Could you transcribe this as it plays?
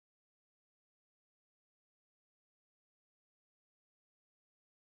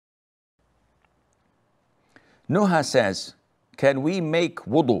Nuha says, can we make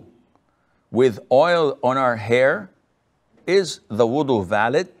wudu with oil on our hair? Is the wudu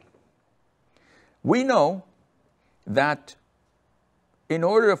valid? We know that in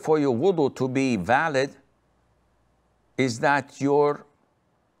order for your wudu to be valid, is that your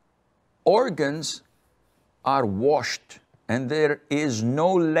organs are washed and there is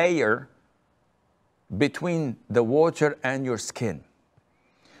no layer between the water and your skin.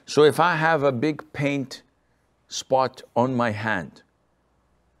 So if I have a big paint spot on my hand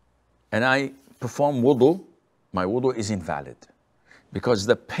and I perform wudu, my wudu is invalid because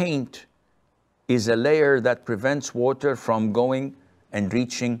the paint is a layer that prevents water from going and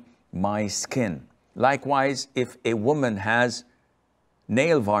reaching my skin. Likewise, if a woman has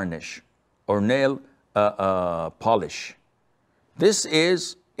nail varnish or nail polish, this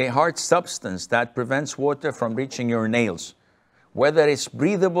is a hard substance that prevents water from reaching your nails, whether it's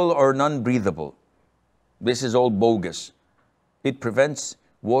breathable or non-breathable. This is all bogus. It prevents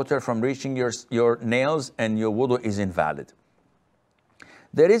water from reaching your nails and your wudu is invalid.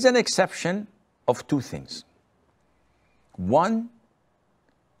 There is an exception of two things. One,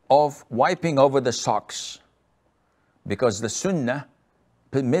 of wiping over the socks, because the sunnah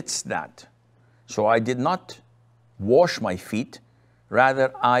permits that. So I did not wash my feet,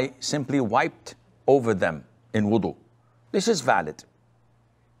 rather I simply wiped over them in wudu. This is valid,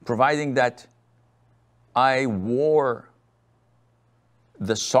 providing that I wore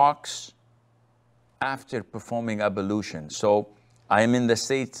the socks after performing ablution. So I am in the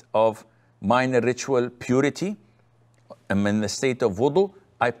state of minor ritual purity, I'm in the state of wudu,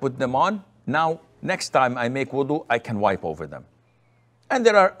 I put them on. Now, next time I make wudu, I can wipe over them. And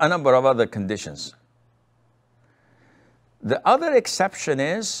there are a number of other conditions. The other exception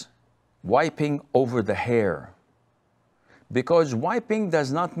is wiping over the hair. Because wiping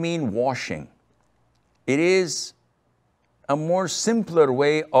does not mean washing. It is a more simpler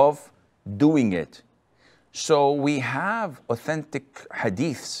way of doing it. So we have authentic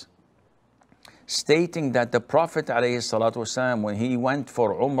hadiths stating that the Prophet ﷺ, when he went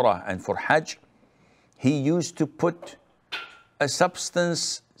for Umrah and for Hajj, he used to put a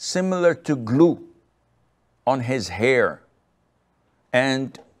substance similar to glue on his hair.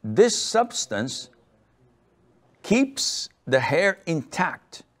 And this substance keeps the hair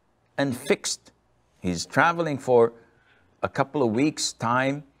intact and fixed. He's traveling for a couple of weeks'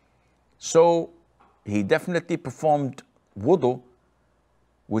 time, so he definitely performed wudu,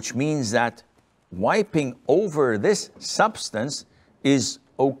 which means that wiping over this substance is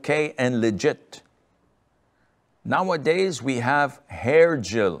okay and legit. Nowadays, we have hair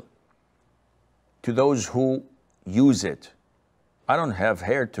gel to those who use it. I don't have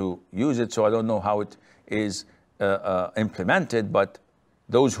hair to use it, so I don't know how it is implemented, but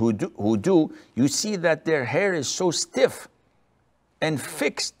those who do, you see that their hair is so stiff and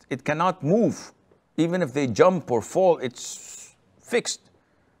fixed, it cannot move. Even if they jump or fall, it's fixed.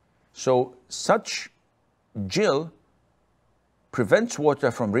 So such gel prevents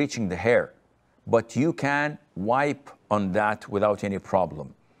water from reaching the hair, but you can wipe on that without any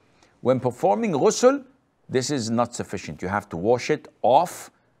problem. When performing ghusl, this is not sufficient. You have to wash it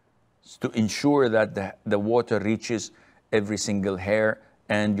off to ensure that the water reaches every single hair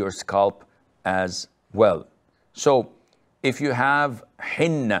and your scalp as well. So if you have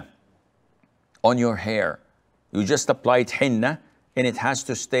henna on your hair, you just applied henna and it has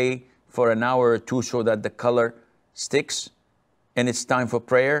to stay for an hour or two so that the color sticks, and it's time for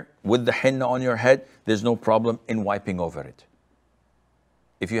prayer with the henna on your head, there's no problem in wiping over it.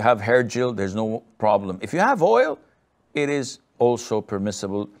 If you have hair gel, there's no problem. If you have oil, it is also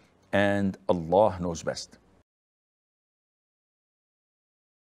permissible, and Allah knows best.